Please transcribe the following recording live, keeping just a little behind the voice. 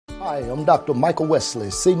Hi, I'm Dr. Michael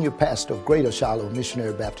Wesley, Senior Pastor of Greater Shiloh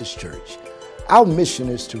Missionary Baptist Church. Our mission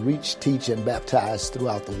is to reach, teach, and baptize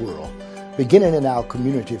throughout the world, beginning in our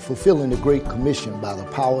community, fulfilling the Great Commission by the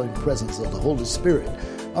power and presence of the Holy Spirit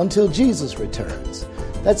until Jesus returns.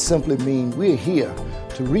 That simply means we're here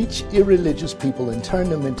to reach irreligious people and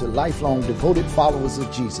turn them into lifelong devoted followers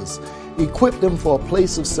of Jesus, equip them for a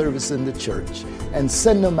place of service in the church, and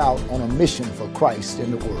send them out on a mission for Christ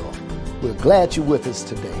in the world. We're glad you're with us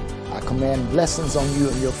today. I command blessings on you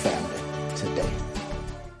and your family today.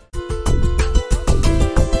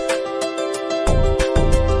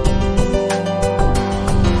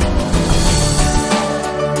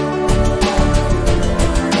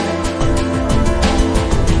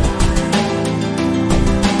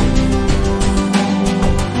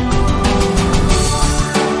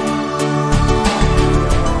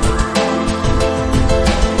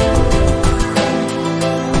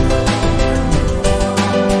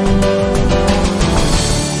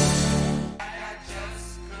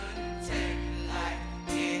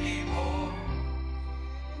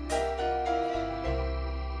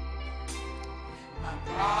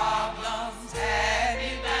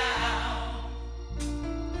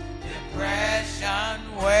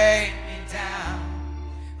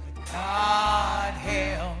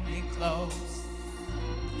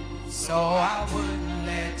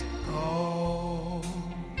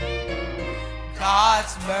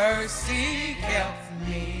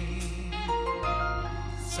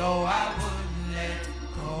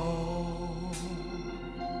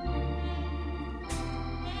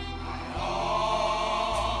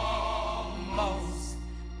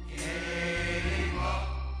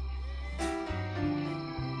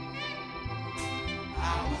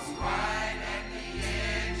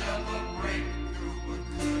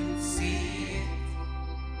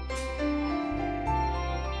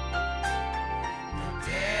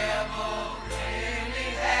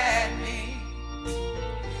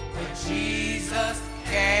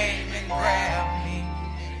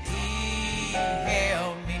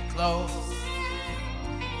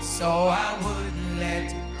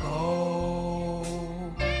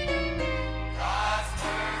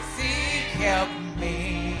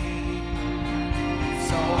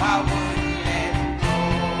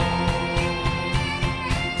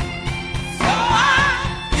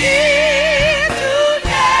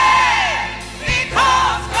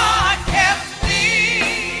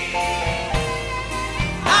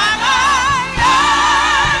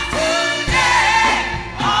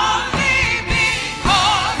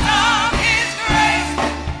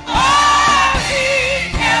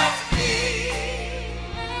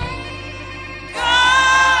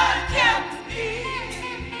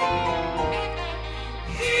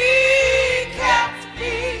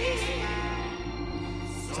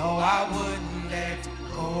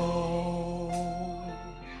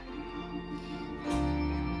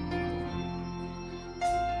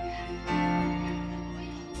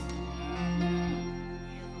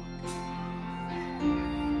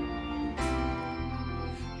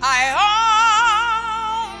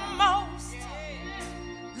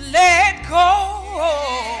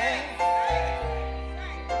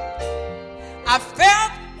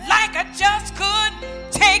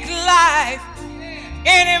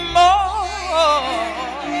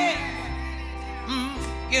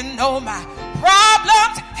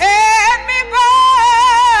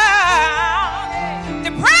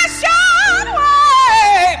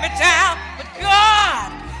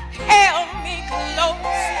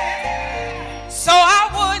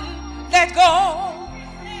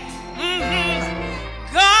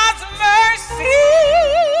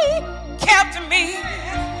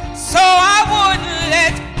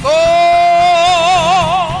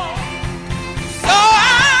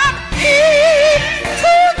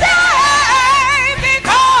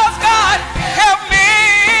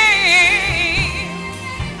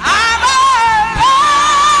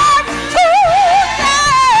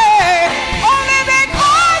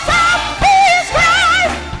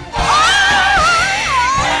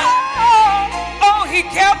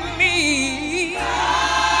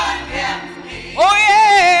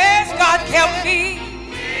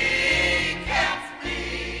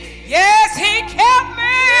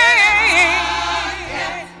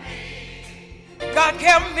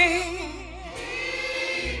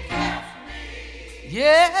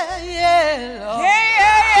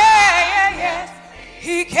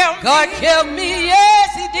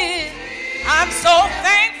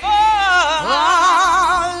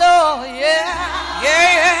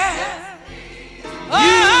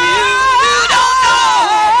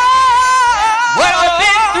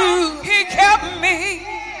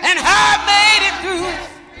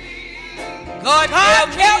 God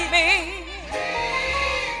kept me.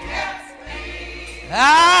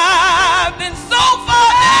 I've been so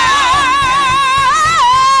far down.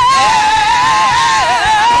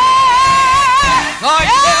 God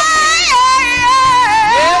kept me.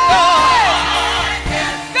 Yeah, God.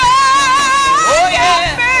 Oh,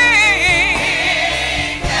 yeah.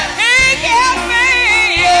 He kept me.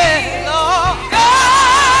 Yeah, Lord.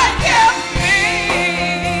 God kept me.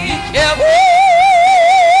 He kept me.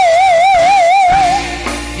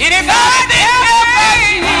 Anybody kept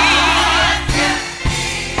me?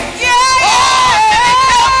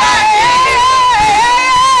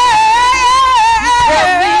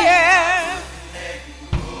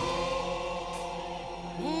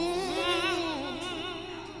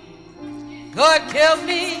 God kept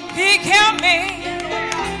me. He kept me.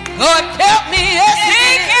 God kept me. Yes,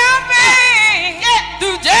 He kept me. Yeah.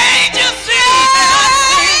 Through danger seen and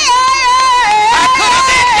unseen. I could have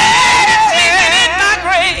been dead and sleeping in my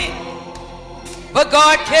grave, but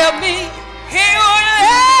God kept me. He wouldn't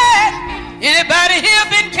let anybody here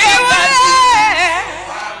been kept by me.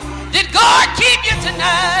 Did God keep you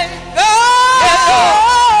tonight? God. Yes, Lord.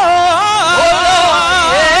 Oh,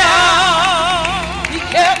 Lord. Yeah. He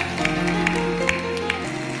kept me.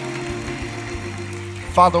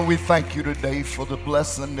 Father, we thank you today for the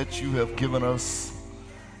blessing that you have given us.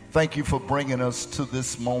 Thank you for bringing us to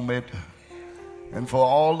this moment and for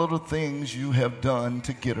all of the things you have done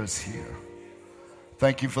to get us here.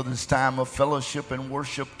 Thank you for this time of fellowship and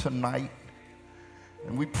worship tonight.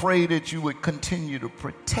 And we pray that you would continue to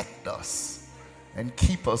protect us and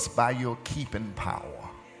keep us by your keeping power.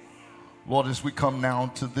 Lord, as we come now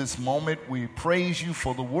to this moment, we praise you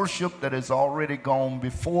for the worship that has already gone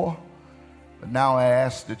before. But now I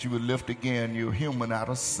ask that you would lift again your human out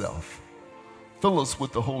of self. Fill us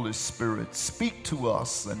with the Holy Spirit. Speak to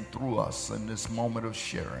us and through us in this moment of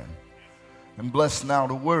sharing. And bless now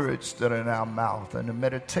the words that are in our mouth and the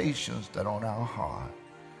meditations that are on our heart,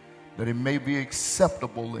 that it may be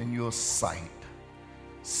acceptable in your sight.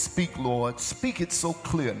 Speak, Lord. Speak it so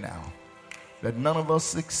clear now that none of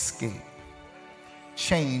us escape.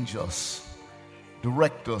 Change us.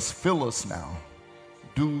 Direct us. Fill us now.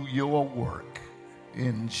 Do your work.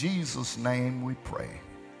 In Jesus' name we pray.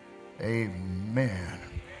 Amen.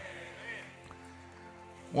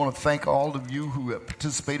 I want to thank all of you who have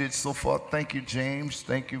participated so far. Thank you, James.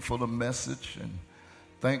 Thank you for the message. And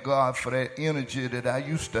thank God for that energy that I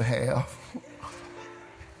used to have.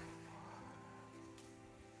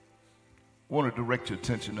 I want to direct your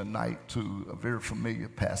attention tonight to a very familiar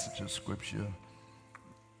passage of Scripture.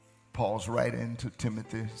 Paul's writing to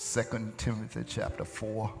Timothy, 2 Timothy chapter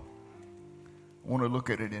 4. I want to look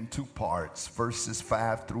at it in two parts. Verses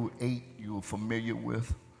 5 through 8 you're familiar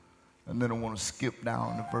with. And then I want to skip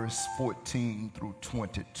down to verse 14 through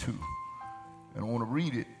 22. And I want to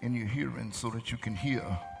read it in your hearing so that you can hear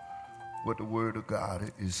what the Word of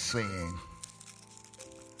God is saying.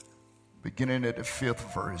 Beginning at the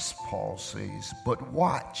 5th verse, Paul says, "But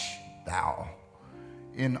watch thou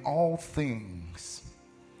in all things,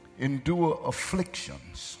 endure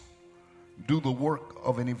afflictions, do the work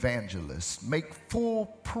of an evangelist, make full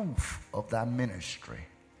proof of thy ministry.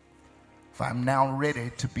 For I'm now ready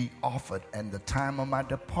to be offered, and the time of my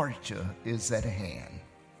departure is at hand.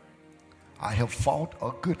 I have fought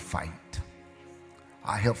a good fight.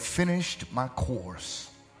 I have finished my course.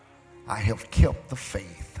 I have kept the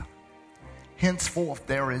faith. Henceforth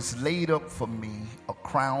there is laid up for me a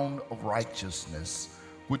crown of righteousness,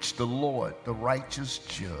 which the Lord, the righteous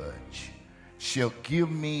judge, shall give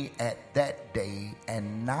me at that day,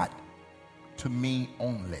 and not to me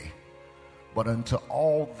only, but unto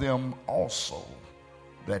all them also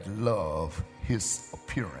that love his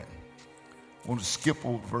appearing." I want to skip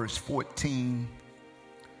over verse 14.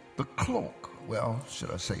 The cloak, well,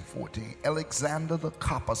 should I say 14? "Alexander the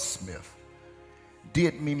coppersmith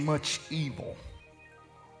did me much evil.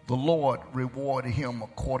 The Lord reward him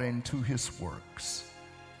according to his works.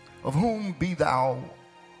 Of whom be thou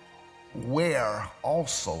ware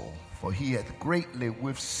also, for he hath greatly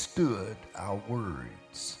withstood our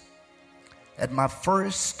words. At my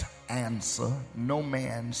first answer no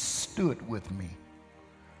man stood with me,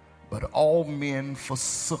 but all men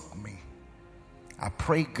forsook me. I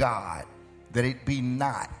pray God that it be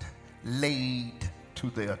not laid to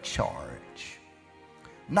their charge.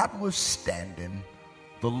 Notwithstanding,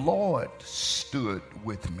 the Lord stood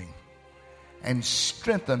with me and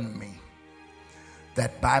strengthened me,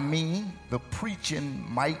 that by me the preaching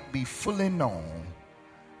might be fully known,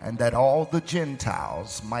 and that all the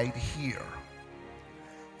Gentiles might hear.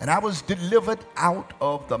 And I was delivered out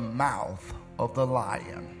of the mouth of the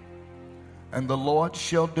lion. And the Lord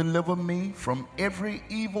shall deliver me from every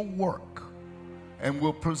evil work, and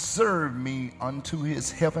will preserve me unto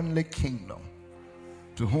his heavenly kingdom,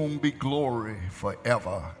 to whom be glory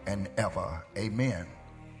forever and ever. Amen.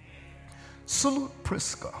 Salute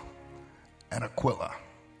Prisca and Aquila,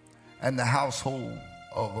 and the household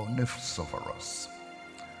of Onesiphorus.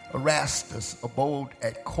 Erastus abode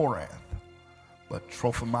at Corinth, but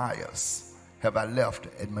Trophimus have I left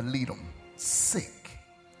at Miletum sick.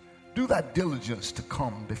 Do thy diligence to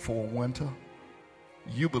come before winter.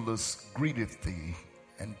 Eubulus greeteth thee,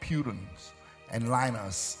 and Pudens, and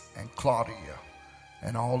Linus, and Claudia,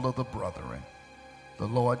 and all of the brethren. The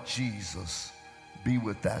Lord Jesus be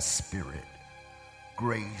with thy spirit.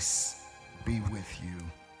 Grace be with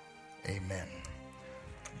you. Amen.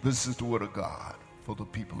 This is the word of God for the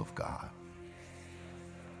people of God.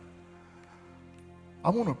 I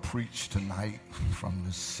want to preach tonight from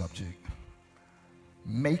this subject: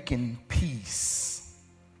 making peace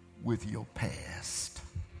with your past.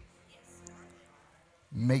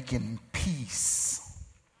 Making peace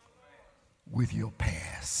with your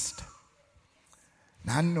past.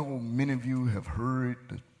 Now, I know many of you have heard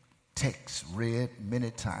the text read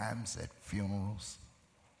many times at funerals.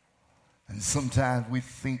 And sometimes we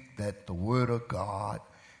think that the Word of God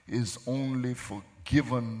is only for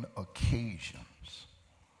given occasions.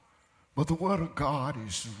 But the Word of God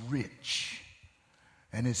is rich,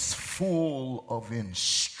 and it's full of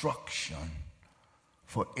instruction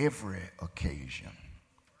for every occasion.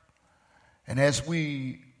 And as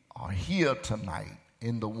we are here tonight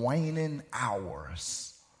in the waning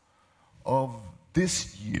hours of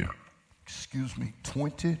this year,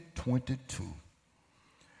 2022,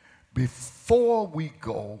 before we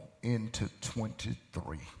go into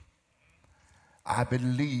 23, I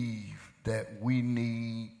believe that we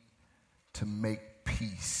need to make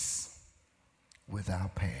peace with our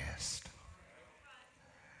past.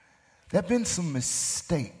 There have been some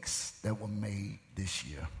mistakes that were made this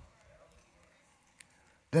year.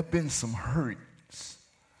 There have been some hurts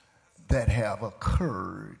that have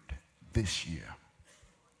occurred this year.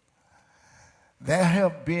 There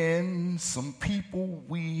have been some people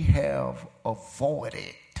we have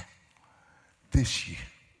avoided this year.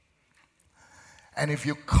 And if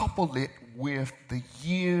you couple it with the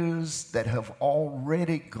years that have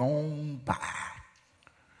already gone by,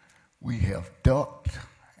 we have ducked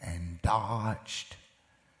and dodged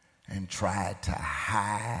and tried to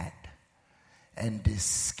hide and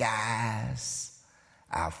disguise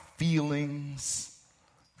our feelings,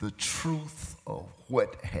 the truth of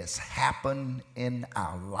what has happened in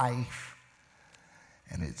our life.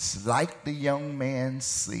 And it's like the young man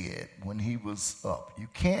said when he was up: you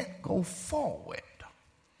can't go forward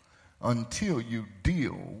until you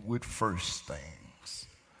deal with first things.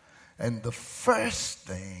 And the first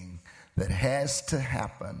thing that has to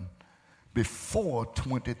happen before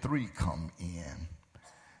 23 come in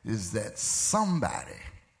is that somebody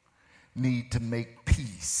need to make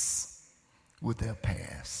peace with their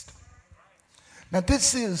past. Now,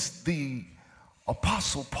 this is the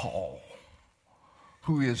Apostle Paul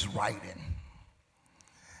who is writing.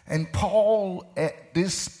 And Paul, at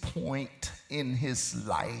this point in his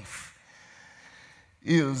life,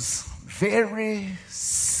 is very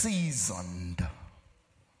seasoned.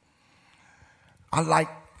 I like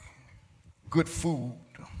good food,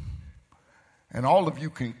 and all of you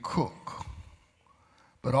can cook,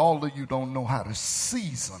 but all of you don't know how to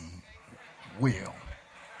season well.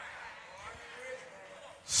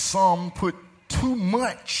 Some put too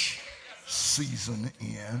much season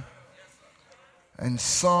in, and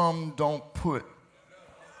some don't put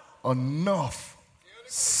enough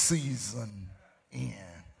season in.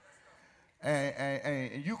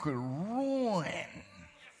 And you could ruin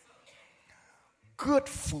good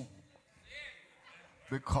food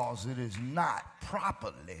because it is not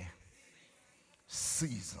properly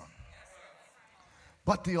seasoned.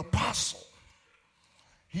 But the apostle,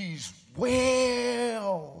 he's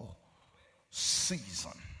well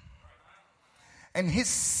seasoned. And his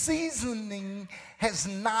seasoning has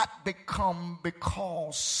not become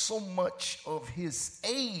because so much of his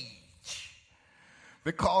age.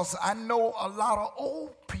 Because I know a lot of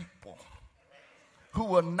old people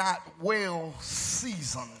who are not well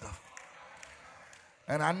seasoned.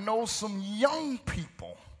 And I know some young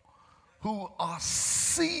people who are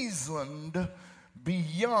seasoned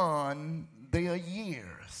beyond their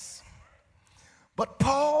years. But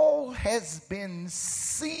Paul has been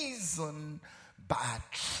seasoned by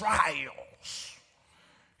trials.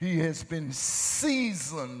 He has been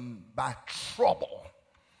seasoned by trouble.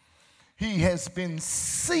 He has been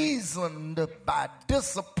seasoned by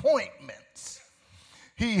disappointments.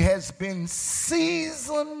 he has been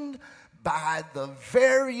seasoned by the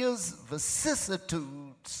various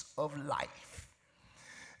vicissitudes of life.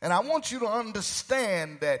 And I want you to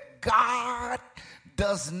understand that God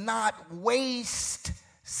does not waste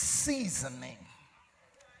seasoning.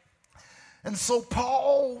 And so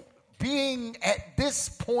Paul, being at this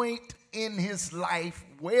point in his life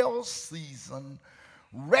well seasoned,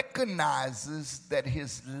 recognizes that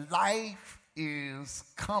his life is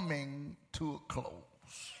coming to a close.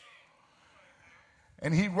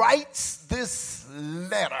 And he writes this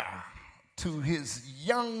letter to his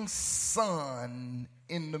young son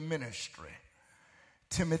in the ministry,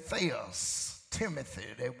 Timothy,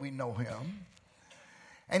 that we know him.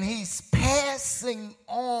 And he's passing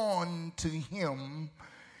on to him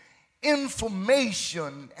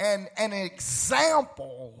information and an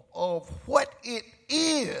example of what it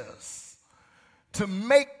is to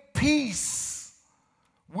make peace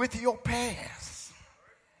with your past.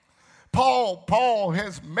 Paul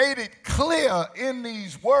has made it clear in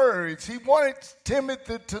these words. He wanted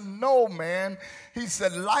Timothy to know, man, he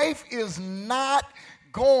said, life is not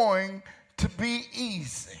going to be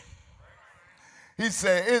easy. He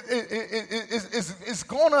said, it's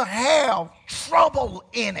going to have trouble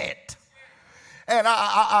in it. And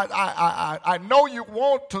I know you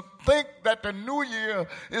want to think that the new year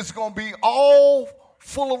is going to be all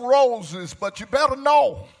full of roses, but you better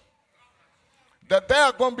know that there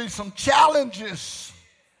are going to be some challenges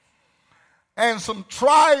and some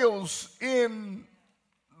trials in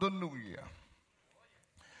the new year.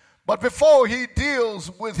 But before he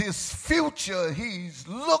deals with his future, he's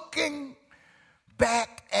looking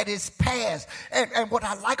back at his past. And what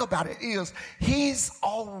I like about it is he's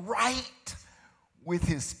all right with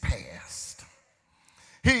his past.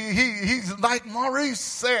 He's like Maurice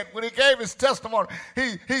said when he gave his testimony,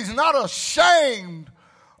 he's not ashamed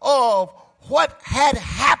of what had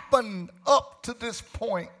happened up to this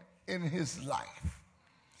point in his life,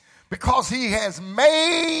 because he has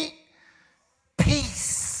made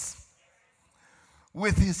peace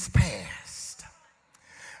with his past.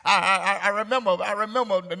 I remember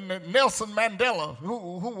Nelson Mandela,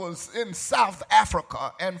 who was in South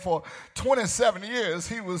Africa, and for 27 years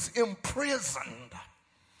he was imprisoned.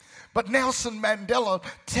 But Nelson Mandela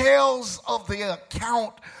tells of the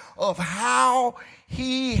account of how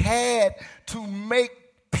he had to make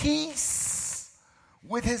peace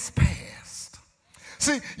with his past.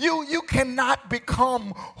 See, you cannot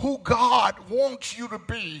become who God wants you to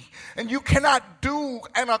be, and you cannot do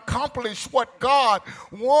and accomplish what God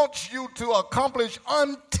wants you to accomplish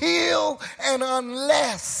until and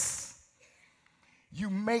unless you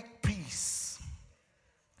make peace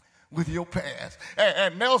with your past.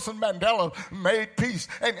 And Nelson Mandela made peace.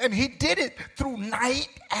 And he did it through night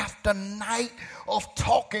after night of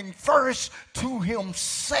talking first to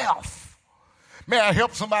himself. May I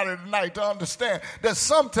help somebody tonight to understand that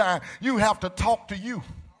sometimes you have to talk to you.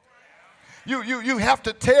 You have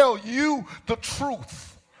to tell you the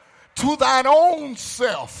truth. To thine own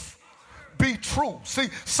self be true. See,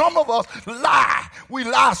 some of us lie. We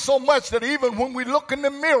lie so much that even when we look in the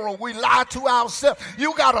mirror, we lie to ourselves.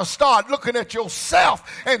 You got to start looking at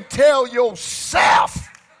yourself and tell yourself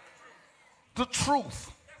the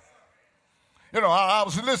truth. You know, I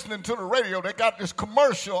was listening to the radio. They got this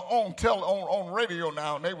commercial on radio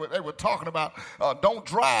now, and they were talking about don't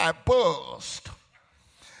drive buzzed.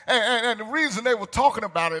 And the reason they were talking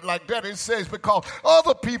about it like that, it says because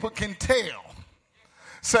other people can tell.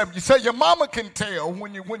 So you say your mama can tell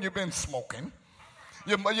when you've been smoking.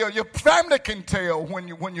 Your family can tell when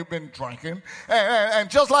you've been drinking. And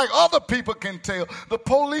just like other people can tell, the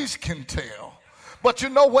police can tell. But you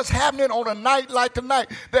know what's happening on a night like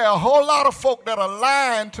tonight? There are a whole lot of folk that are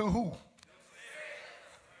lying to who?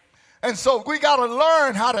 And so we got to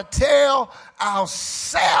learn how to tell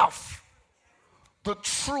ourselves the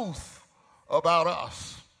truth about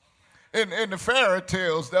us. In the fairy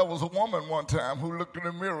tales, there was a woman one time who looked in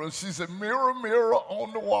the mirror and she said, mirror, mirror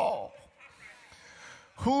on the wall,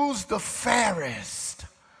 who's the fairest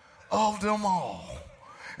of them all?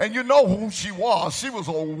 And you know who she was. She was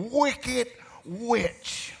a wicked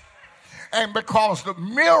witch. And because the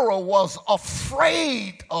mirror was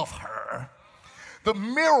afraid of her, the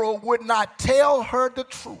mirror would not tell her the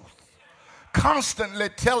truth, constantly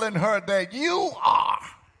telling her that you are.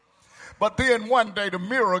 But then one day the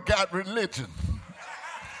mirror got religion.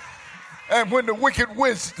 And when the wicked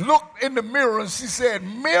witch looked in the mirror, she said,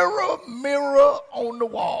 mirror, mirror on the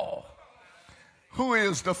wall, who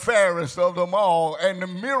is the fairest of them all? And the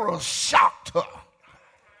mirror shocked her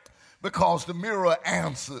because the mirror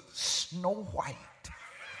answered, Snow White.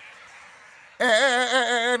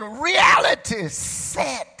 and reality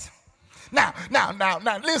set. Now,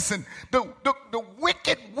 listen, the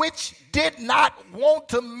wicked witch did not want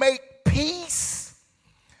to make peace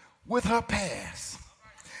with her past.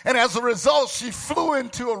 And as a result, she flew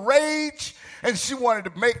into a rage and she wanted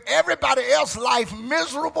to make everybody else's life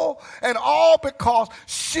miserable, and all because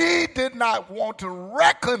she did not want to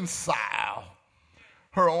reconcile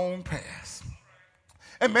her own past.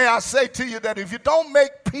 And may I say to you that if you don't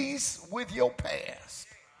make peace with your past,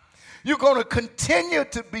 you're going to continue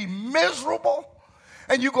to be miserable,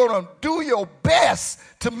 and you're going to do your best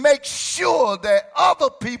to make sure that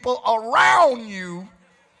other people around you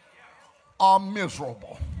are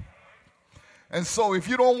miserable. And so if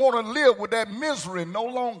you don't want to live with that misery no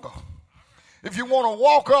longer, if you want to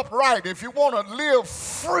walk upright, if you want to live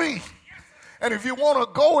free, and if you want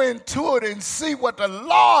to go into it and see what the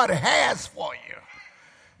Lord has for you,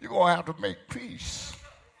 you're going to have to make peace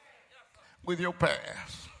with your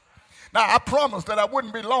past. Now, I promised that I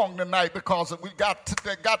wouldn't be long tonight because we got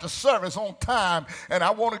the service on time, and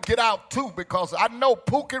I want to get out too because I know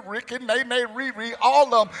Pookie, Ricky, Nene, Riri,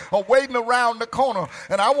 all of them are waiting around the corner,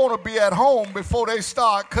 and I want to be at home before they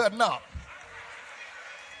start cutting up.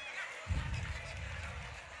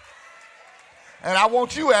 And I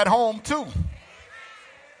want you at home too.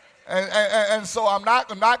 And so I'm not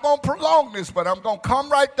going to prolong this, but I'm going to come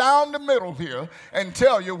right down the middle here and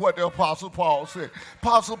tell you what the Apostle Paul said.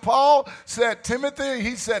 Apostle Paul said, Timothy,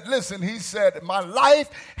 he said, listen, he said, my life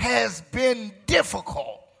has been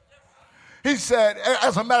difficult. He said,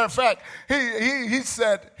 as a matter of fact, he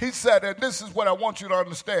said, and this is what I want you to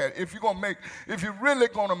understand. If you're really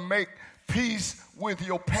going to make peace with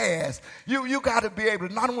your past, you got to be able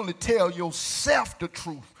to not only tell yourself the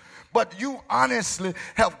truth, but you honestly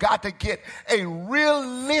have got to get a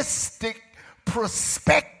realistic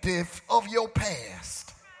perspective of your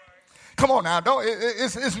past. Come on now,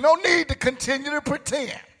 it's no need to continue to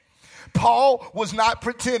pretend. Paul was not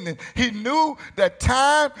pretending. He knew that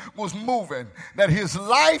time was moving, that his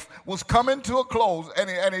life was coming to a close,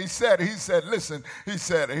 and he said, listen, he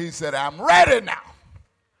said, I'm ready now.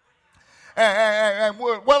 And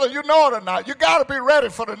whether you know it or not, you got to be ready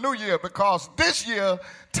for the new year, because this year,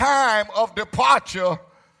 time of departure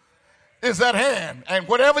is at hand. And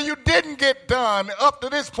whatever you didn't get done up to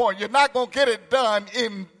this point, you're not going to get it done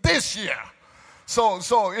in this year. So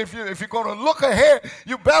if you're going to look ahead,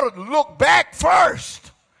 you better look back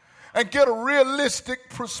first and get a realistic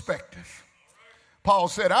perspective. Paul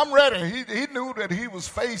said, I'm ready. He knew that he was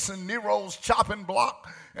facing Nero's chopping block,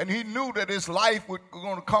 and he knew that his life was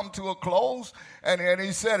going to come to a close. And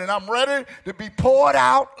he said, and I'm ready to be poured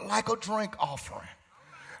out like a drink offering.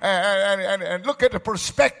 And look at the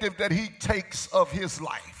perspective that he takes of his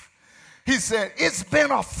life. He said, it's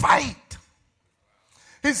been a fight.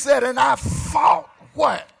 He said, and I fought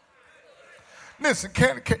what? Listen,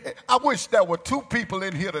 I wish there were two people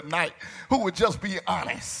in here tonight who would just be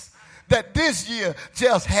honest. That this year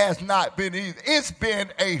just has not been easy. It's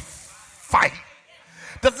been a fight.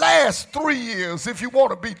 The last 3 years, if you want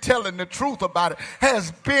to be telling the truth about it,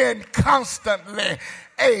 has been constantly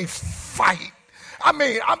a fight. I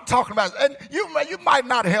mean, I'm talking about, and you might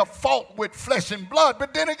not have fought with flesh and blood,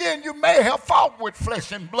 but then again, you may have fought with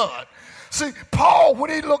flesh and blood. See, Paul,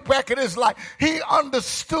 when he looked back at his life, he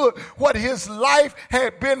understood what his life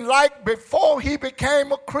had been like before he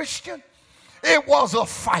became a Christian. It was a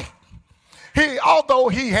fight. Although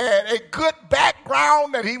he had a good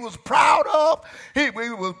background that he was proud of, he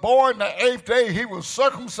was born the 8th day, he was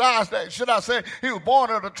circumcised, should I say, he was born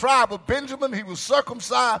of the tribe of Benjamin, he was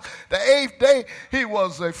circumcised the 8th day, he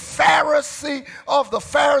was a Pharisee of the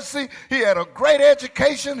Pharisee, he had a great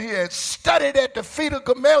education, he had studied at the feet of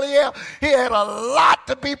Gamaliel, he had a lot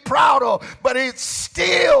to be proud of, but it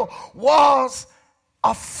still was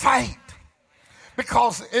a fight.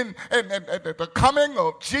 Because in the coming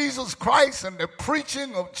of Jesus Christ and the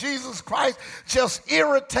preaching of Jesus Christ just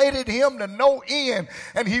irritated him to no end.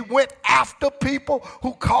 And he went after people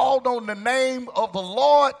who called on the name of the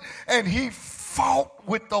Lord, and he fought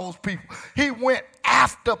with those people. He went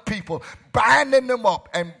after people, binding them up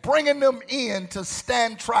and bringing them in to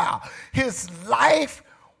stand trial. His life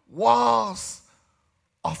was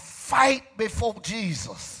a fight before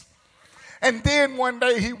Jesus. And then one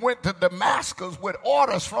day he went to Damascus with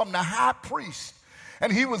orders from the high priest.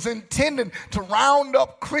 And he was intending to round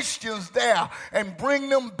up Christians there and bring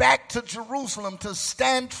them back to Jerusalem to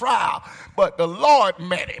stand trial. But the Lord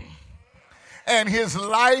met him. And his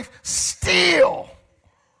life still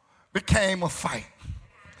became a fight.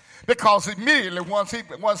 Because immediately once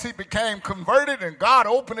he became converted and God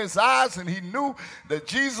opened his eyes and he knew that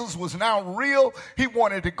Jesus was now real, he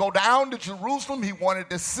wanted to go down to Jerusalem. He wanted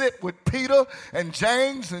to sit with Peter and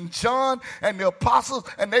James and John and the apostles,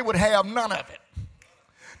 and they would have none of it.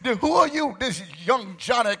 Then who are you, this young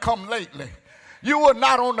Johnny come lately? You were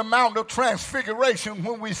not on the Mount of Transfiguration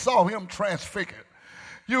when we saw him transfigured.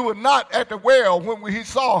 You were not at the well when he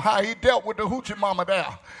saw how he dealt with the hoochie mama there.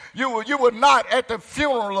 You were not at the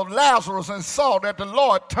funeral of Lazarus and saw that the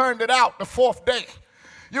Lord turned it out the fourth day.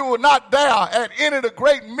 You were not there at any of the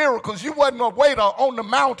great miracles. You wasn't a waiter on the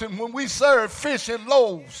mountain when we served fish and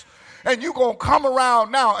loaves. And you're going to come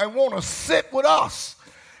around now and want to sit with us.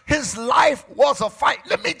 His life was a fight.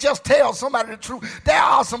 Let me just tell somebody the truth. There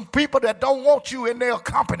are some people that don't want you in their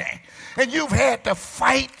company. And you've had to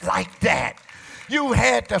fight like that. You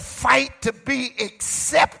had to fight to be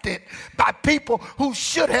accepted by people who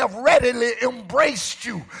should have readily embraced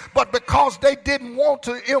you. But because they didn't want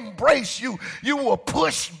to embrace you, you were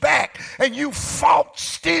pushed back and you fought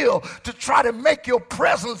still to try to make your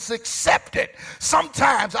presence accepted.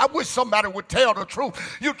 Sometimes, I wish somebody would tell the truth.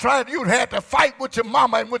 You had to fight with your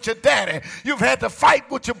mama and with your daddy. You've had to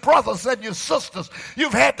fight with your brothers and your sisters.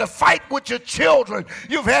 You've had to fight with your children.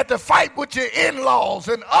 You've had to fight with your in-laws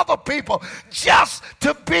and other people just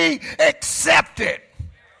to be accepted.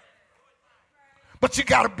 But you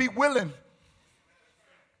got to be willing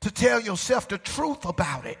to tell yourself the truth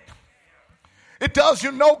about it. It does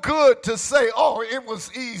you no good to say, oh, it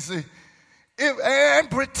was easy, and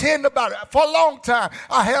pretend about it. For a long time,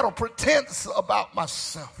 I had a pretense about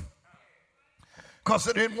myself because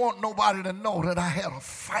I didn't want nobody to know that I had a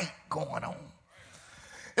fight going on.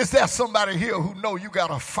 Is there somebody here who know you got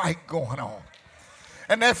a fight going on?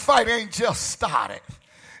 And that fight ain't just started.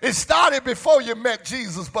 It started before you met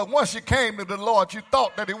Jesus, but once you came to the Lord, you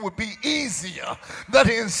thought that it would be easier. But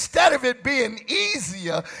instead of it being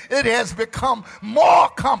easier, it has become more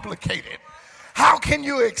complicated. How can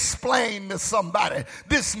you explain to somebody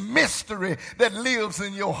this mystery that lives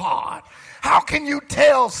in your heart? How can you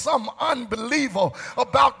tell some unbeliever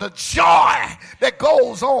about the joy that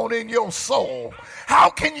goes on in your soul? How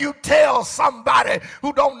can you tell somebody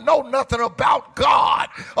who don't know nothing about God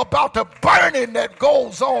about the burning that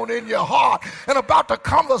goes on in your heart and about the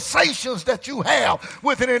conversations that you have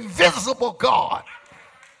with an invisible God?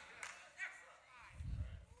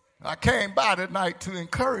 I came by tonight to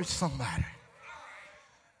encourage somebody.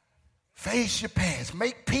 Face your past.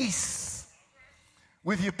 Make peace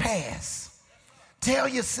with your past. Tell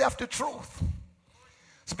yourself the truth.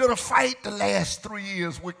 It's been a fight the last 3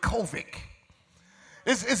 years with COVID.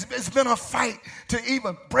 It's been a fight to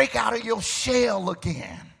even break out of your shell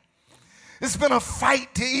again. It's been a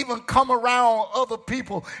fight to even come around other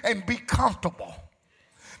people and be comfortable.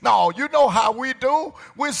 Now, you know how we do.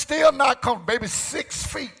 We're still not comfortable. Baby, 6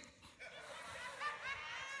 feet.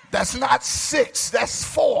 That's not 6, that's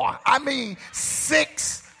 4. I mean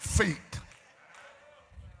 6 feet.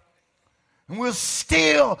 And we're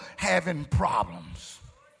still having problems.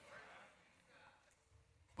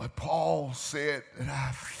 But Paul said that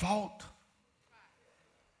I fought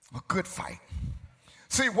a good fight.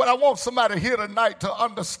 See, what I want somebody here tonight to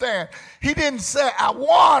understand, he didn't say I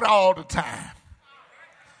won all the time.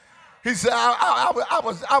 He said I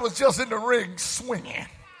was just in the ring swinging.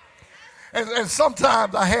 And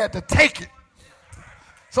sometimes I had to take it.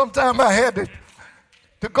 Sometimes I had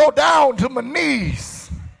to go down to my knees.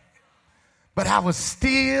 But I was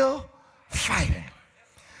still fighting.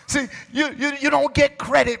 See, you don't get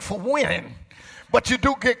credit for winning, but you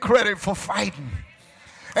do get credit for fighting.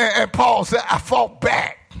 And Paul said, I fought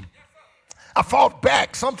back. I fought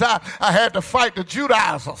back. Sometimes I had to fight the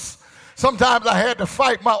Judaizers. Sometimes I had to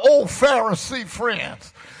fight my old Pharisee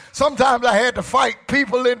friends. Sometimes I had to fight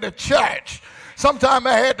people in the church. Sometimes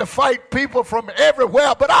I had to fight people from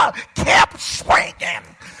everywhere, but I kept swinging.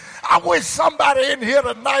 I wish somebody in here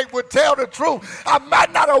tonight would tell the truth. I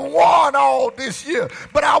might not have won all this year,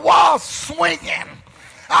 but I was swinging.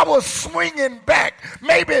 I was swinging back.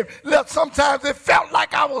 Maybe sometimes it felt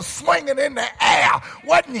like I was swinging in the air.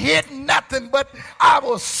 Wasn't hitting nothing, but I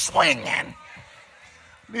was swinging.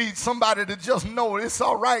 Need somebody to just know it's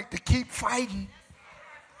all right to keep fighting.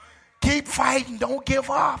 Keep fighting. Don't give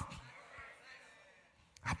up.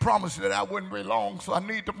 I promised you that I wouldn't be long, so I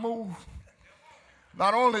need to move.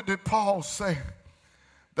 Not only did Paul say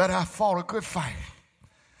that I fought a good fight,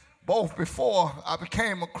 both before I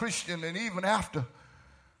became a Christian and even after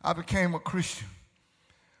I became a Christian,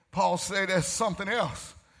 Paul said there's something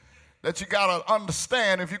else that you got to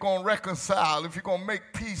understand if you're going to reconcile, if you're going to make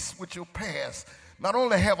peace with your past. Not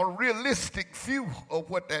only have a realistic view of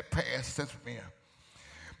what that past has been,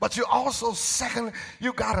 But you also, secondly,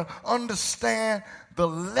 you got to understand the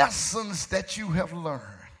lessons that you have learned.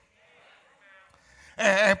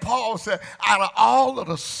 And Paul said, out of all of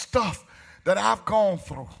the stuff that I've gone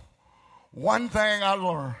through, one thing I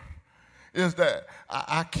learned is that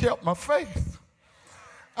I kept my faith.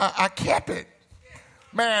 I kept it.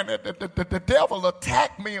 Man, the devil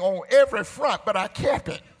attacked me on every front, but I kept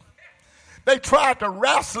it. They tried to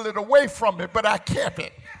wrestle it away from me, but I kept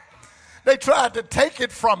it. They tried to take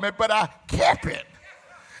it from me, but I kept it.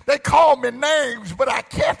 They called me names, but I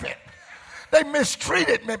kept it. They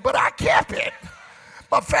mistreated me, but I kept it.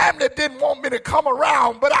 My family didn't want me to come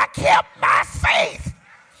around, but I kept my faith.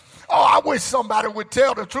 Oh, I wish somebody would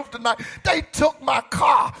tell the truth tonight. They took my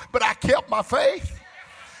car, but I kept my faith.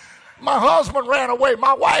 My husband ran away.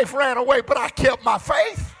 My wife ran away, but I kept my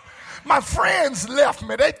faith. My friends left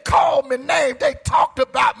me. They called me names. They talked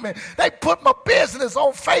about me. They put my business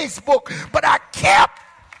on Facebook, but I kept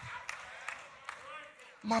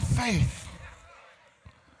my faith.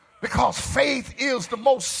 Because faith is the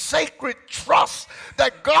most sacred trust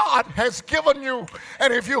that God has given you.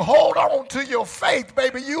 And if you hold on to your faith,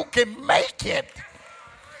 baby, you can make it.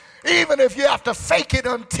 Even if you have to fake it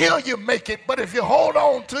until you make it. But if you hold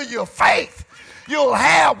on to your faith, you'll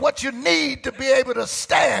have what you need to be able to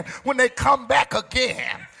stand when they come back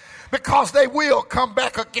again. Because they will come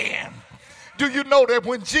back again. Do you know that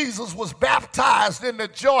when Jesus was baptized in the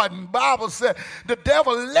Jordan, the Bible said the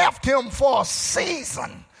devil left him for a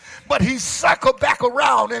season. But he circled back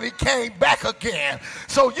around and he came back again.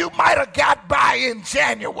 So you might have got by in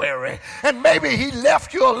January. And maybe he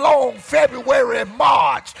left you alone February and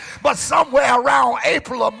March. But somewhere around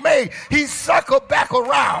April or May, he circled back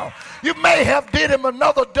around. You may have did him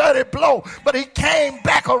another dirty blow, but he came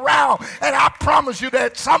back around. And I promise you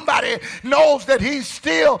that somebody knows that he's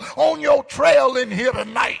still on your trail in here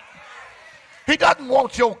tonight. He doesn't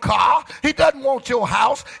want your car. He doesn't want your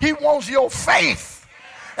house. He wants your faith.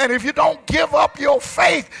 And if you don't give up your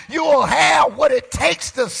faith, you will have what it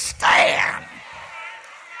takes to stand.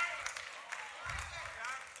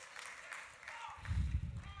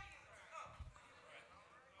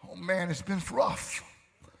 Oh man, it's been rough.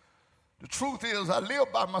 The truth is, I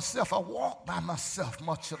live by myself. I walk by myself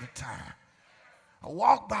much of the time. I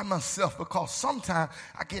walk by myself because sometimes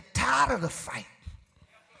I get tired of the fight.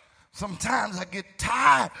 Sometimes I get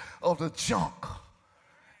tired of the junk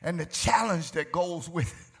and the challenge that goes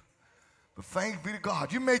with it. But thanks be to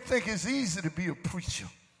God. You may think it's easy to be a preacher.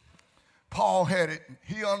 Paul had it.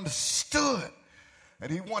 He understood.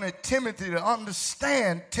 And he wanted Timothy to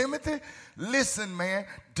understand. Timothy, listen, man,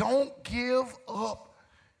 don't give up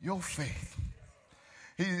your faith.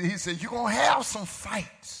 He said, you're going to have some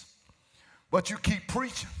fights, but you keep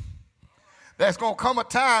preaching. There's going to come a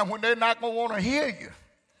time when they're not going to want to hear you.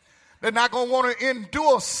 They're not going to want to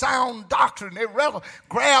endure sound doctrine. They'd rather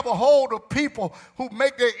grab a hold of people who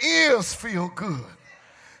make their ears feel good.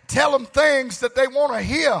 Tell them things that they want to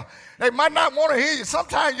hear. They might not want to hear you.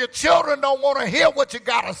 Sometimes your children don't want to hear what you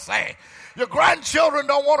got to say. Your grandchildren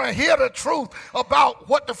don't want to hear the truth about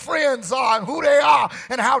what the friends are and who they are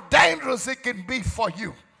and how dangerous it can be for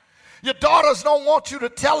you. Your daughters don't want you to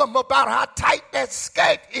tell them about how tight that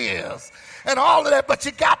skirt is and all of that, but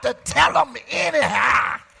you got to tell them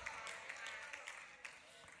anyhow.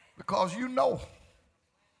 Because you know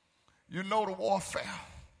the warfare,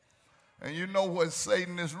 and you know what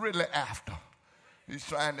Satan is really after. He's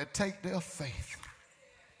trying to take their faith.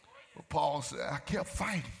 But Paul said, I kept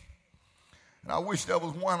fighting. And I wish there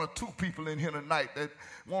was one or two people in here tonight that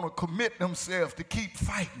want to commit themselves to keep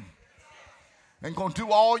fighting and going to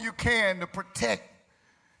do all you can to protect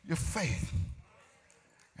your faith.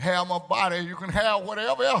 Have my body. You can have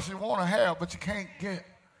whatever else you want to have, but you can't get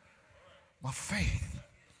my faith.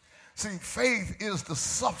 See, faith is the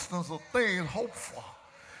substance of things hoped for.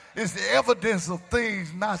 It's the evidence of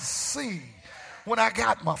things not seen. When I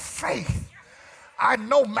got my faith, I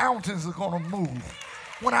know mountains are going to move.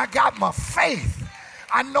 When I got my faith,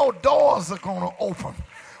 I know doors are going to open.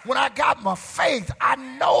 When I got my faith, I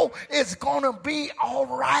know it's going to be all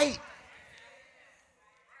right.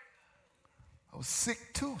 I was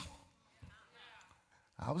sick too.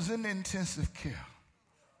 I was in intensive care.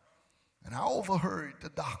 And I overheard the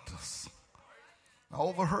doctors. I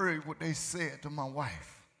overheard what they said to my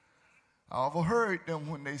wife. I overheard them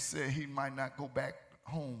when they said he might not go back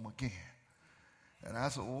home again. And I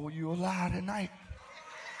said, oh, you a lie tonight.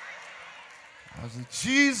 I said,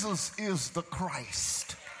 Jesus is the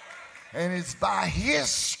Christ. And it's by his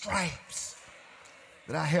stripes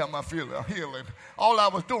that I have my healing. All I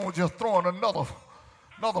was doing was just throwing another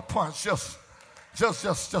punch, just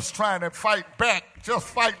just trying to fight back. Just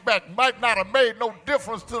fight back. Might not have made no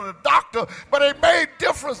difference to the doctor, but it made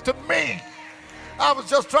difference to me. I was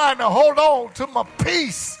just trying to hold on to my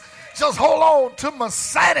peace. Just hold on to my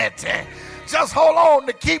sanity. Just hold on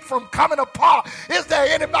to keep from coming apart. Is there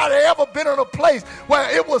anybody ever been in a place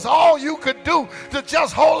where it was all you could do to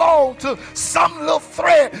just hold on to some little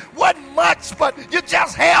thread? Wasn't much, but you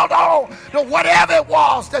just held on to whatever it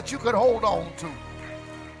was that you could hold on to.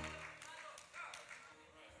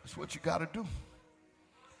 That's what you got to do.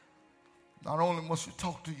 Not only must you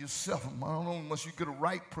talk to yourself, not only must you get a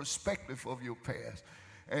right perspective of your past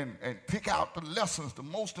and pick out the lessons. The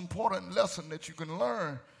most important lesson that you can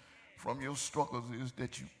learn from your struggles is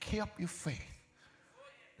that you kept your faith.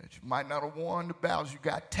 That you might not have won the battles. You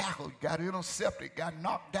got tackled, you got intercepted, got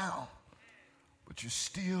knocked down. But you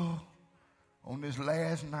still, on this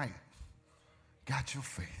last night, got your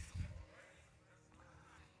faith.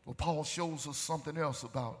 Well, Paul shows us something else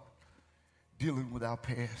about dealing with our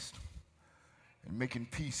past and making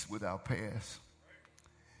peace with our past.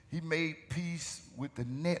 He made peace with the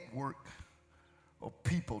network of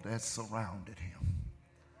people that surrounded him.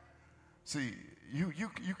 See, you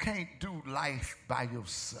can't do life by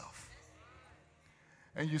yourself.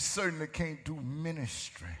 And you certainly can't do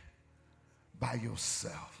ministry by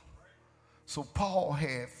yourself. So Paul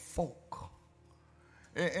had folk.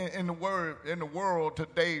 In the world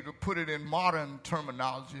today, to put it in modern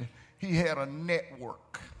terminology, he had a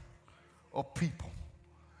network of people.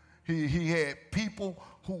 He had people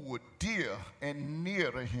who were dear and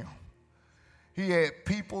near to him. He had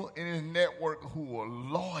people in his network who were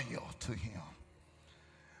loyal to him.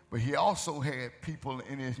 But he also had people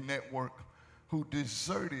in his network who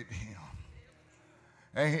deserted him.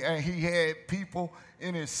 And he had people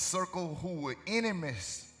in his circle who were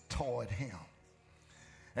enemies toward him.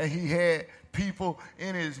 And he had people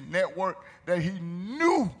in his network that he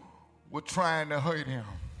knew were trying to hurt him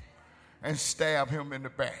and stab him in the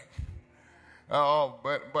back.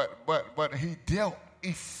 But he dealt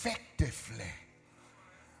effectively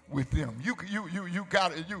with them. You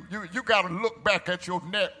got to look back at your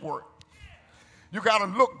network. You got to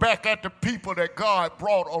look back at the people that God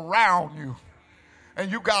brought around you, and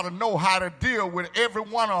you got to know how to deal with every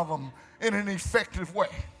one of them in an effective way.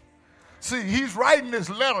 See, he's writing this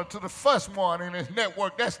letter to the first one in his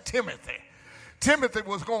network. That's Timothy. Timothy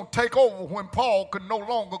was going to take over when Paul could no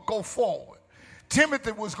longer go forward.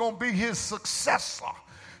 Timothy was going to be his successor.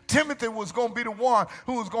 Timothy was going to be the one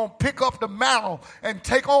who was going to pick up the mantle and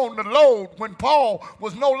take on the load when Paul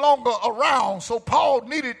was no longer around. So Paul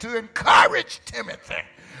needed to encourage Timothy.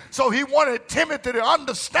 So he wanted Timothy to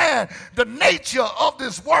understand the nature of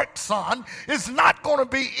this work, son. It's not going to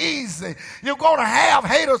be easy. You're going to have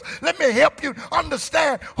haters. Let me help you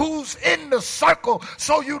understand who's in the circle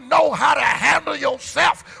so you know how to handle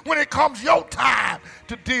yourself when it comes your time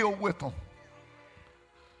to deal with them.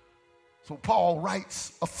 So Paul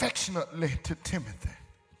writes affectionately to Timothy.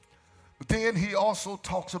 But then he also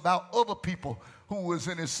talks about other people who was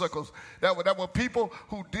in his circles. That were people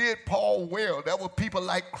who did Paul well. That were people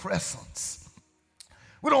like Crescens.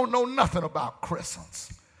 We don't know nothing about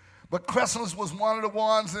Crescens. But Crescens was one of the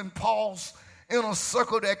ones in Paul's inner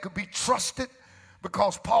circle that could be trusted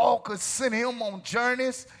because Paul could send him on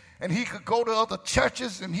journeys and he could go to other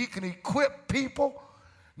churches and he can equip people.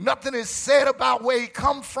 Nothing is said about where he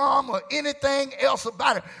come from or anything else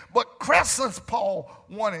about it. But Crescens, Paul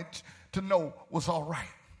wanted to know was all right.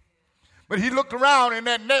 But he looked around in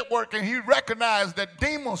that network and he recognized that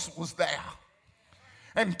Demas was there.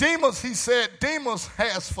 And Demas, he said, Demas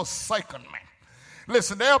has forsaken me.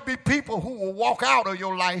 Listen, there'll be people who will walk out of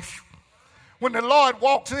your life. When the Lord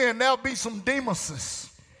walks in, there'll be some Demases.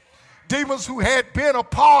 Demas who had been a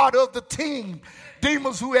part of the team.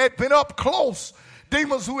 Demas who had been up close.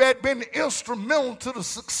 Demas who had been instrumental to the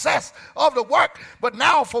success of the work. But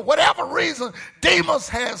now, for whatever reason, Demas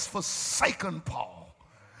has forsaken Paul.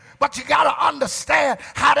 But you got to understand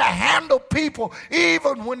how to handle people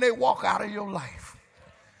even when they walk out of your life.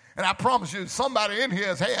 And I promise you, somebody in here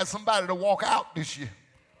has had somebody to walk out this year.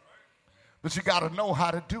 But you got to know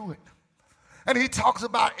how to do it. And he talks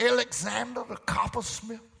about Alexander the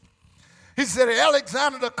coppersmith. He said,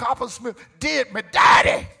 Alexander the coppersmith did me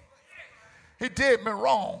dirty. He did me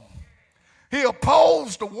wrong. He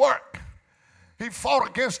opposed the work. He fought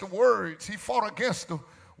against the words. He fought against the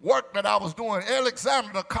work that I was doing.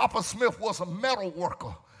 Alexander the coppersmith was a metal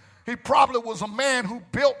worker. He probably was a man who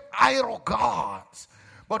built idol gods.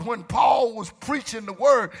 But when Paul was preaching the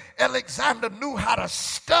word, Alexander knew how to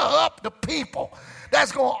stir up the people.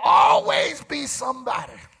 There's going to always be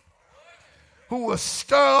somebody who will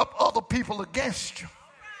stir up other people against you.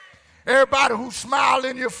 Everybody who smiled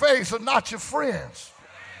in your face are not your friends.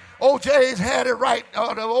 OJ's had it right.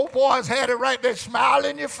 The old boys had it right. They smile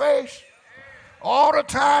in your face. All the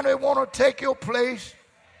time they want to take your place.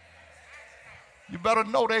 You better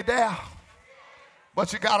know they're there.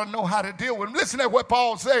 But you got to know how to deal with them. Listen to what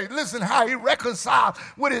Paul says. Listen how he reconciles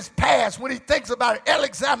with his past when he thinks about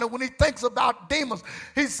Alexander, when he thinks about Demas.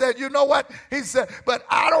 He said, you know what? He said, but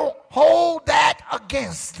I don't hold that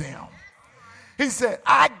against them. He said,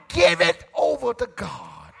 I give it over to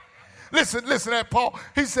God. Listen at Paul.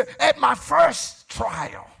 He said, at my first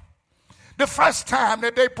trial, the first time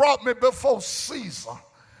that they brought me before Caesar,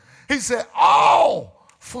 he said, all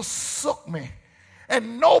forsook me.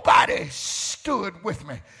 And nobody stood with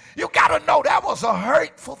me. You got to know that was a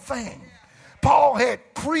hurtful thing. Paul had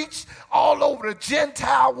preached all over the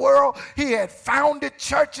Gentile world. He had founded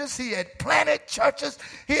churches. He had planted churches.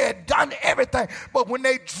 He had done everything. But when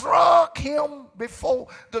they drug him before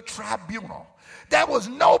the tribunal, there was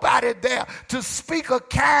nobody there to speak a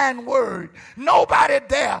kind word. Nobody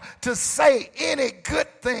there to say any good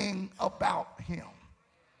thing about him.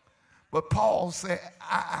 But Paul said,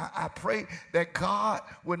 I pray that God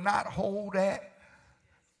would not hold that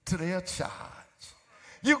to their charge.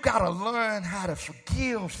 You got to learn how to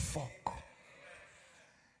forgive folk.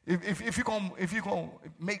 If you're going to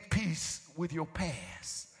make peace with your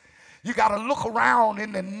past, you got to look around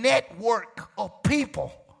in the network of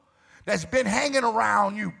people that's been hanging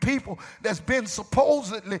around you, people that's been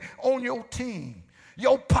supposedly on your team,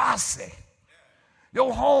 your posse,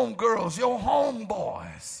 your homegirls, your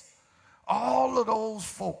homeboys. All of those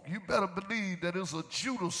folk, you better believe that there's a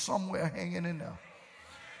Judas somewhere hanging in there.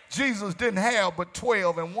 Jesus didn't have but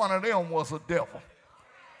 12, and one of them was a devil.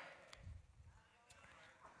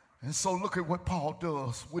 And so look at what Paul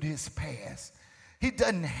does with his past. He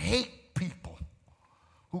doesn't hate people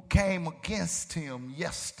who came against him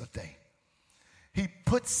yesterday. He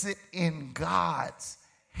puts it in God's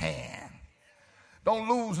hand. Don't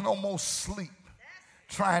lose no more sleep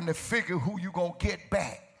trying to figure who you're going to get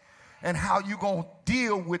back and how you're going to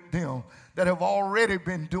deal with them that have already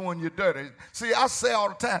been doing you dirty. See, I say all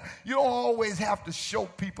the time, you don't always have to show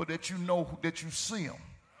people that you know that you see them.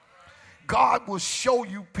 God will show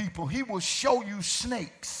you people. He will show you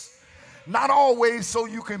snakes. Not always so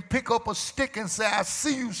you can pick up a stick and say, I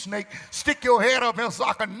see you, snake. Stick your head up here so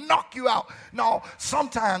I can knock you out. No,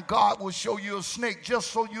 sometimes God will show you a snake just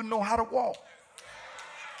so you know how to walk.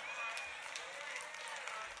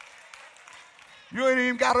 You ain't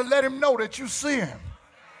even got to let him know that you see him.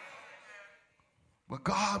 But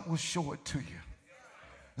God will show it to you.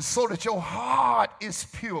 And so that your heart is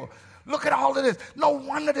pure. Look at all of this. No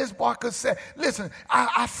wonder this boy could say, listen,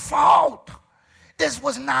 I fought. This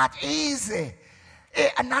was not easy.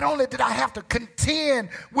 And not only did I have to contend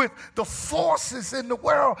with the forces in the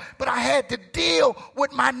world, but I had to deal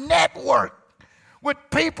with my network, with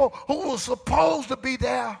people who were supposed to be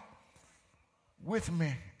there with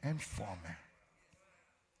me and for me.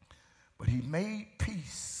 But he made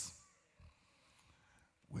peace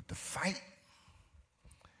with the fight.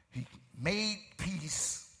 He made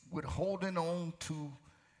peace with holding on to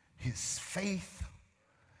his faith.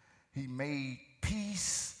 He made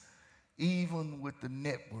peace even with the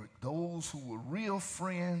network. Those who were real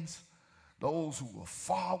friends, those who were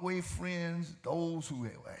faraway friends, those who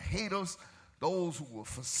were haters, those who were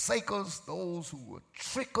forsakers, those who were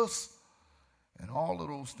trickers, and all of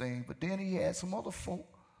those things. But then he had some other folk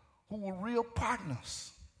who were real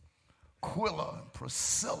partners. Aquila and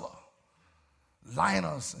Priscilla,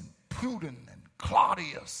 Linus and Pudin and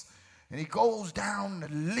Claudius. And he goes down the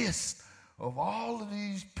list of all of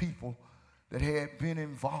these people that had been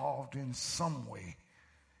involved in some way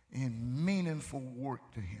in meaningful work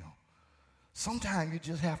to him. Sometimes you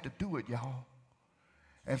just have to do it, y'all.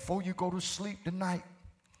 And before you go to sleep tonight,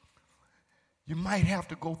 you might have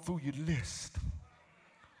to go through your list.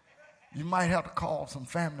 You might have to call some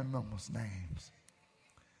family members' names.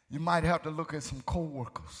 You might have to look at some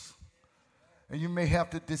co-workers. And you may have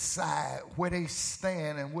to decide where they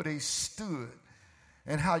stand and where they stood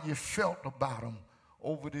and how you felt about them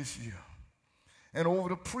over this year and over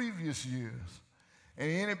the previous years.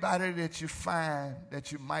 And anybody that you find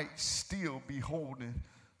that you might still be holding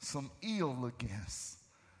some ill against,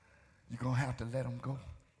 you're going to have to let them go.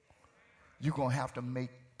 You're going to have to make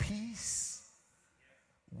peace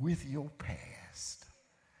with your past.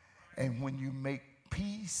 And when you make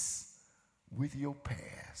peace with your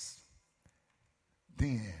past,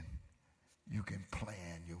 then you can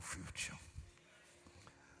plan your future.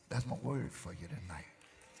 That's my word for you tonight.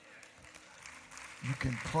 You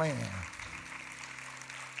can plan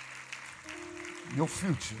your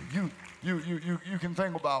future. You can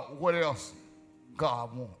think about what else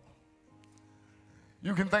God wants.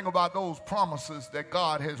 You can think about those promises that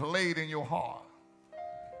God has laid in your heart.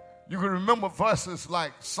 You can remember verses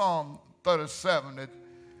like Psalm 37 that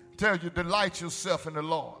tell you, delight yourself in the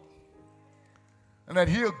Lord, and that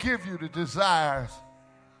he'll give you the desires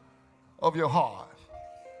of your heart.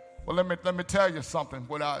 Well, let me tell you something,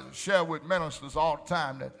 what I share with ministers all the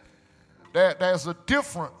time, that there's a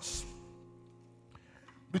difference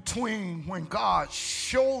between when God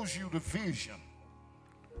shows you the vision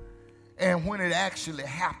and when it actually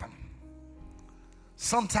happened.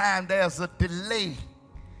 Sometimes there's a delay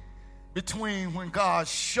between when God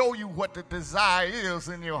show you what the desire is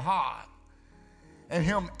in your heart and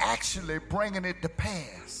him actually bringing it to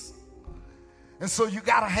pass. And so you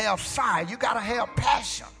got to have fire. You got to have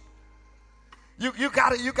passion. You got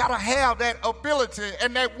to have that ability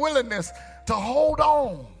and that willingness to hold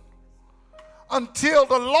on until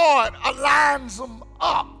the Lord aligns them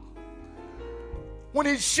up. When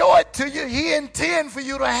he show it to you, he intends for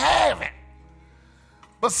you to have it.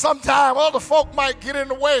 But sometimes other folk might get in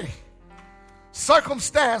the way.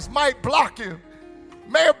 Circumstance might block you.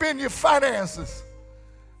 May have been your finances.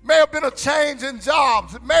 May have been a change in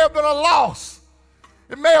jobs. It may have been a loss.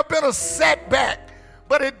 It may have been a setback.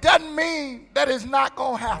 But it doesn't mean that it's not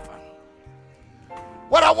going to happen.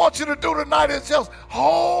 What I want you to do tonight is just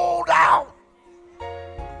hold out.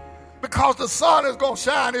 Because the sun is going to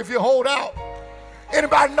shine if you hold out.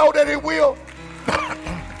 Anybody know that it will?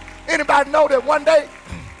 Anybody know that one day?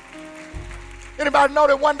 Anybody know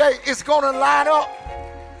that one day it's going to line up?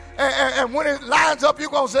 And when it lines up, you're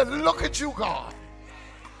going to say, look at you, God.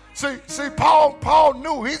 See, Paul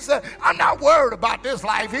knew. He said, I'm not worried about this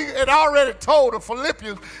life. He had already told the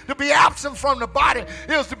Philippians to be absent from the body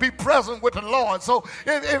is to be present with the Lord. So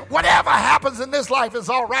if whatever happens in this life is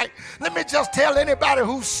all right. Let me just tell anybody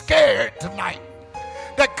who's scared tonight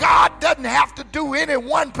that God doesn't have to do any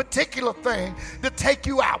one particular thing to take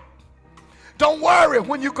you out. Don't worry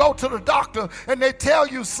when you go to the doctor and they tell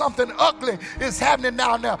you something ugly is happening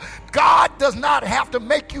down there. God does not have to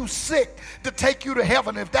make you sick to take you to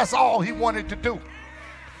heaven if that's all he wanted to do.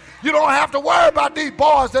 You don't have to worry about these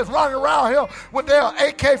boys that's running around here with their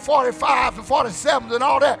AK-45s and 47s and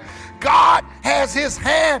all that. God has his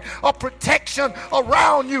hand of protection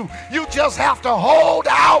around you. You just have to hold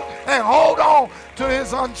out and hold on to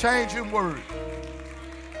his unchanging word.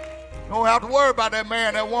 You don't have to worry about that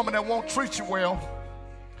man, that woman that won't treat you well.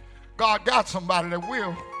 God got somebody that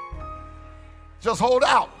will. Just hold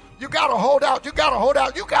out. You got to hold out. You got to hold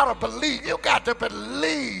out. You got to believe. You got to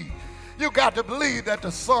believe. You got to believe that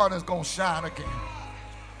the sun is going to shine again.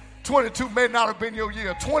 22 may not have been your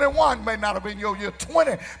year. 21 may not have been your year.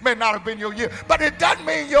 20 may not have been your year. But it doesn't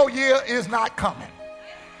mean your year is not coming.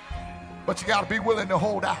 But you got to be willing to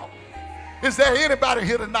hold out. Is there anybody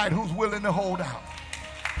here tonight who's willing to hold out?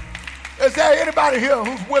 Is there anybody here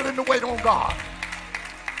who's willing to wait on God?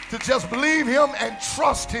 To just believe him and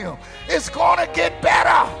trust him. It's going to get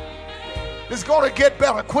better. It's going to get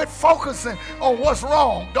better. Quit focusing on what's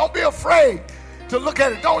wrong. Don't be afraid to look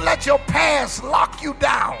at it. Don't let your past lock you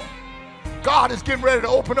down. God is getting ready to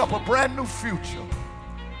open up a brand new future.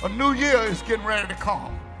 A new year is getting ready to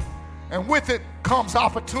come. And with it comes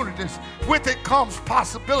opportunities. With it comes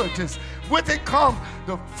possibilities. With it comes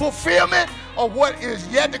the fulfillment of what is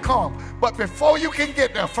yet to come. But before you can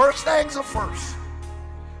get there, first things are first.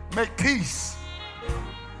 Make peace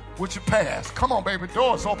with your past. Come on, baby.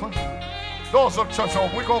 Doors open. Doors of the church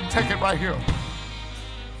open. We're going to take it right here.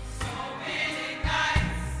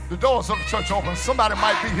 The doors of the church open. Somebody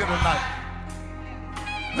might be here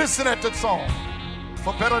tonight. Listen at that song.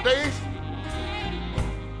 For better days.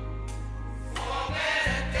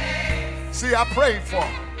 See, I prayed for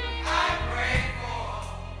them.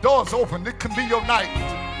 Doors open. It can be your night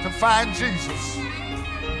to find Jesus.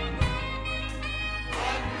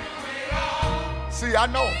 See, I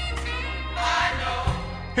know.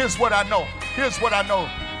 Here's what I know. Here's what I know.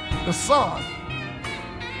 The sun.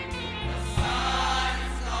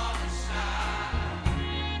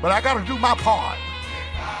 But I got to do my part.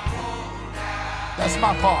 That's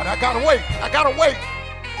my part. I got to wait. I got to wait.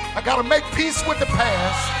 I got to make peace with the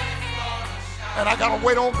past. And I got to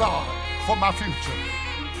wait on God for my future.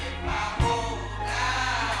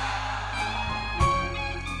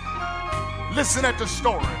 Listen at the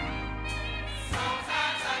story.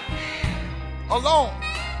 Alone.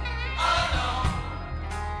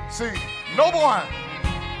 See, no one.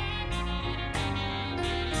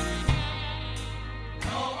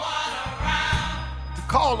 To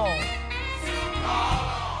call on.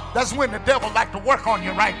 That's when the devil like to work on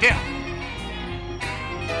you right there.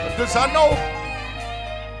 But this I know,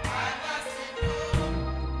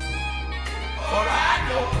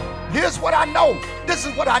 Here's what I know. This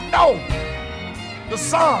is what I know. The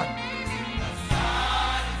sun.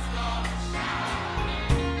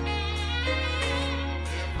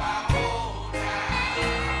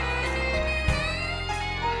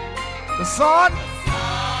 The sun.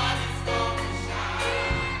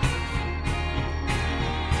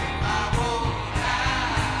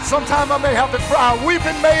 Sometimes I may have to cry.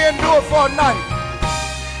 Weeping may endure for a night.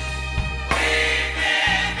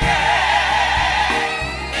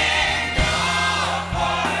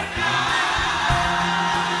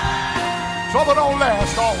 Trouble don't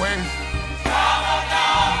last always. Trouble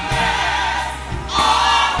don't last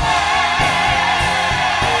always.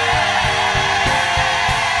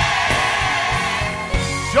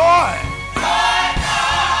 Joy. Joy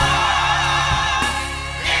comes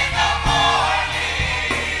in the morning.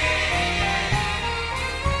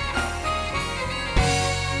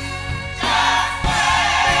 Just wait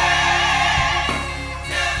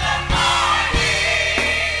till the morning.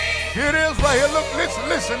 Here it is right here. Look, listen.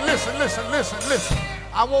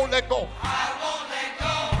 I won't let go.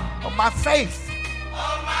 Of my faith.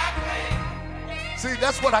 See,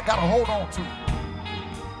 that's what I got to hold on to.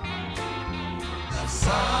 The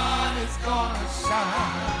sun is gonna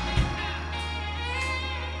shine.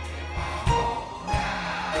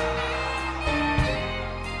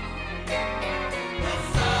 The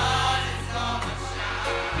sun is gonna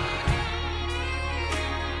shine.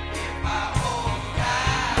 If I hold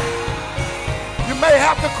out. You may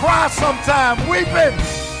have to cry sometime, weeping.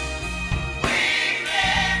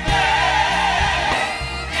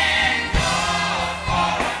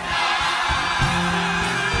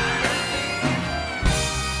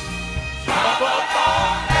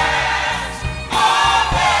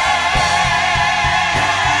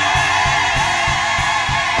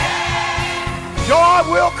 Joy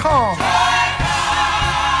will come. Joy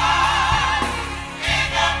comes in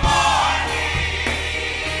the morning.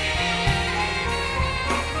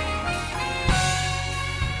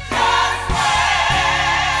 Just wait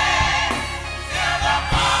till the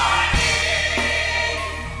morning.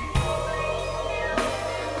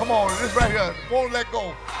 Come on, this right here. Won't let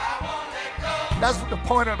go. I won't let go. That's the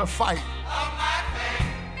point of the fight. Of my faith.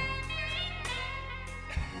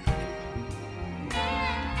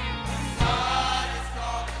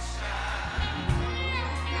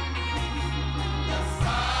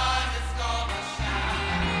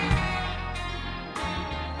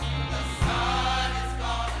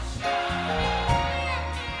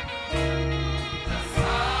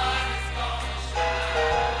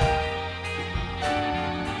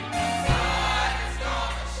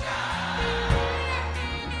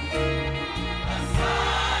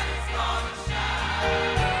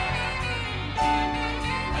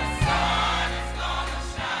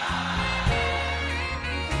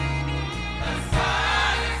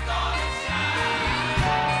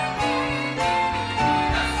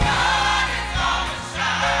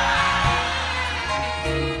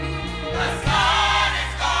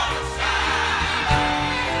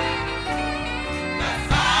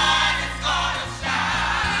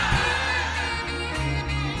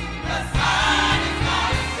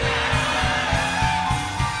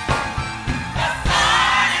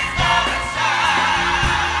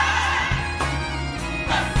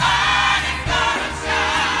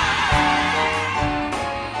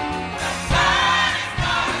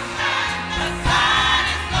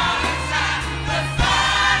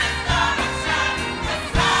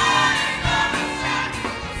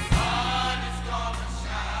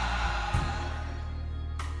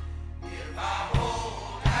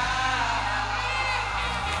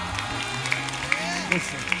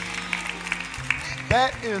 Listen,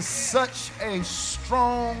 that is such a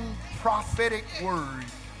strong prophetic word.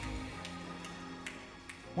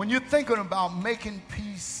 When you're thinking about making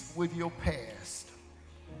peace with your past,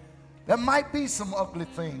 there might be some ugly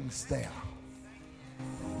things there.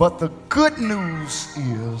 But the good news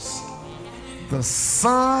is the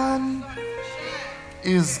sun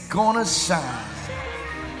is gonna shine.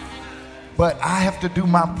 But I have to do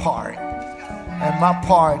my part. And my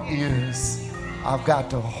part is I've got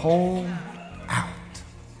to hold out.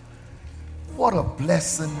 What a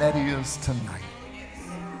blessing that is tonight.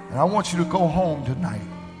 And I want you to go home tonight.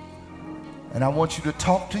 And I want you to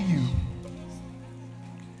talk to you.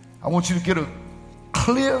 I want you to get a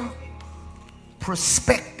clear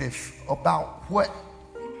perspective about what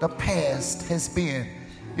the past has been.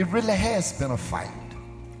 It really has been a fight.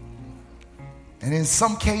 And in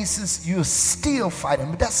some cases, you're still fighting,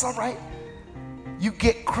 but that's all right. You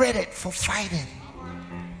get credit for fighting.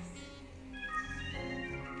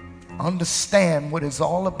 Understand what it's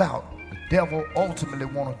all about. The devil ultimately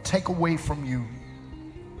want to take away from you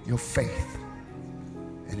your faith.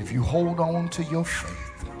 And if you hold on to your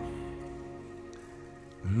faith,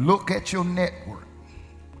 look at your network,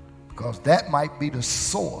 because that might be the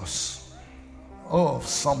source of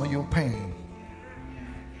some of your pain.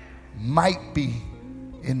 Might be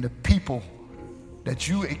in the people that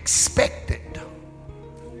you expected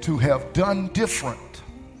to have done different,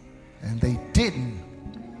 and they didn't.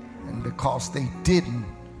 And because they didn't,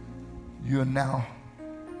 you're now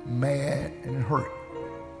mad and hurt.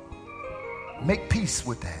 Make peace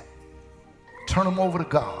with that. Turn them over to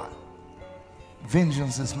God.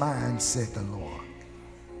 Vengeance is mine, said the Lord.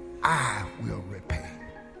 I will repay.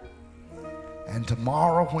 And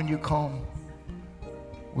tomorrow when you come,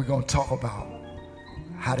 we're going to talk about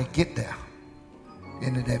how to get there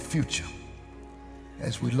into that future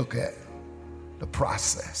as we look at the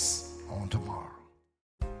process on tomorrow.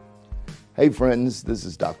 Hey friends, this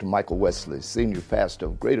is Dr. Michael Wesley, Senior Pastor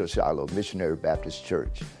of Greater Shiloh Missionary Baptist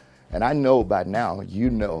Church. And I know by now you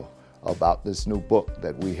know about this new book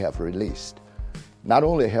that we have released. Not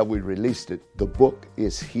only have we released it, the book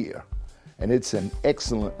is here. And it's an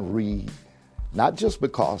excellent read, not just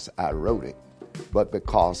because I wrote it, but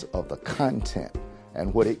because of the content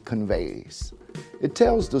and what it conveys. It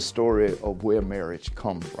tells the story of where marriage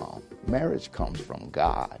comes from. Marriage comes from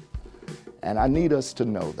God. And I need us to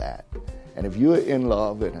know that. And if you're in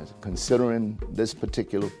love and considering this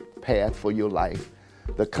particular path for your life,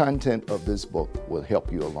 the content of this book will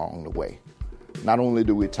help you along the way. Not only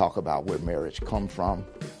do we talk about where marriage comes from,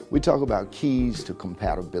 we talk about keys to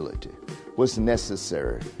compatibility, what's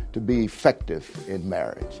necessary to be effective in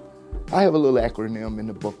marriage. I have a little acronym in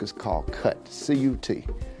the book. It's called CUT, C-U-T,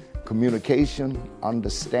 Communication,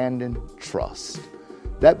 Understanding, Trust.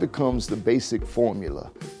 That becomes the basic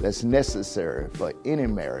formula that's necessary for any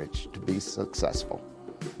marriage to be successful.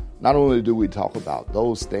 Not only do we talk about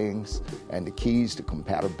those things and the keys to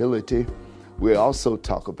compatibility, we also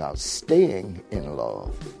talk about staying in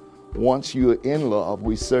love. Once you're in love,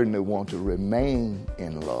 we certainly want to remain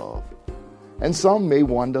in love. And some may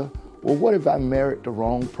wonder, well, what if I married the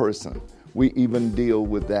wrong person? We even deal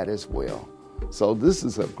with that as well. So this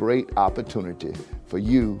is a great opportunity for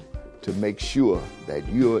you to make sure that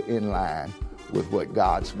you're in line with what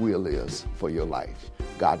God's will is for your life.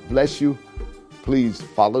 God bless you. Please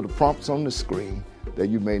follow the prompts on the screen that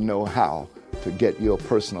you may know how to get your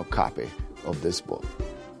personal copy of this book.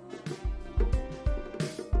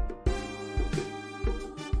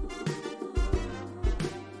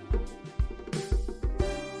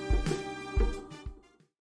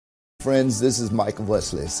 Friends, this is Michael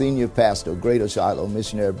Wesley, Senior Pastor of Greater Shiloh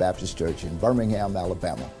Missionary Baptist Church in Birmingham,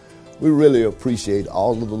 Alabama. We really appreciate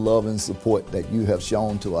all of the love and support that you have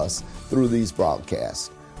shown to us through these broadcasts.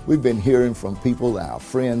 We've been hearing from people and our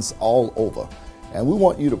friends all over, and we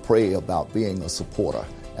want you to pray about being a supporter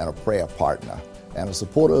and a prayer partner and a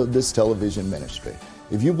supporter of this television ministry.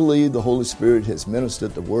 If you believe the Holy Spirit has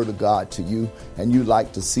ministered the Word of God to you and you'd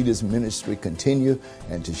like to see this ministry continue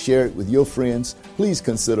and to share it with your friends, please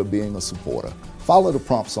consider being a supporter. Follow the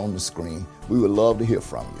prompts on the screen. We would love to hear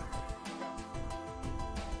from you.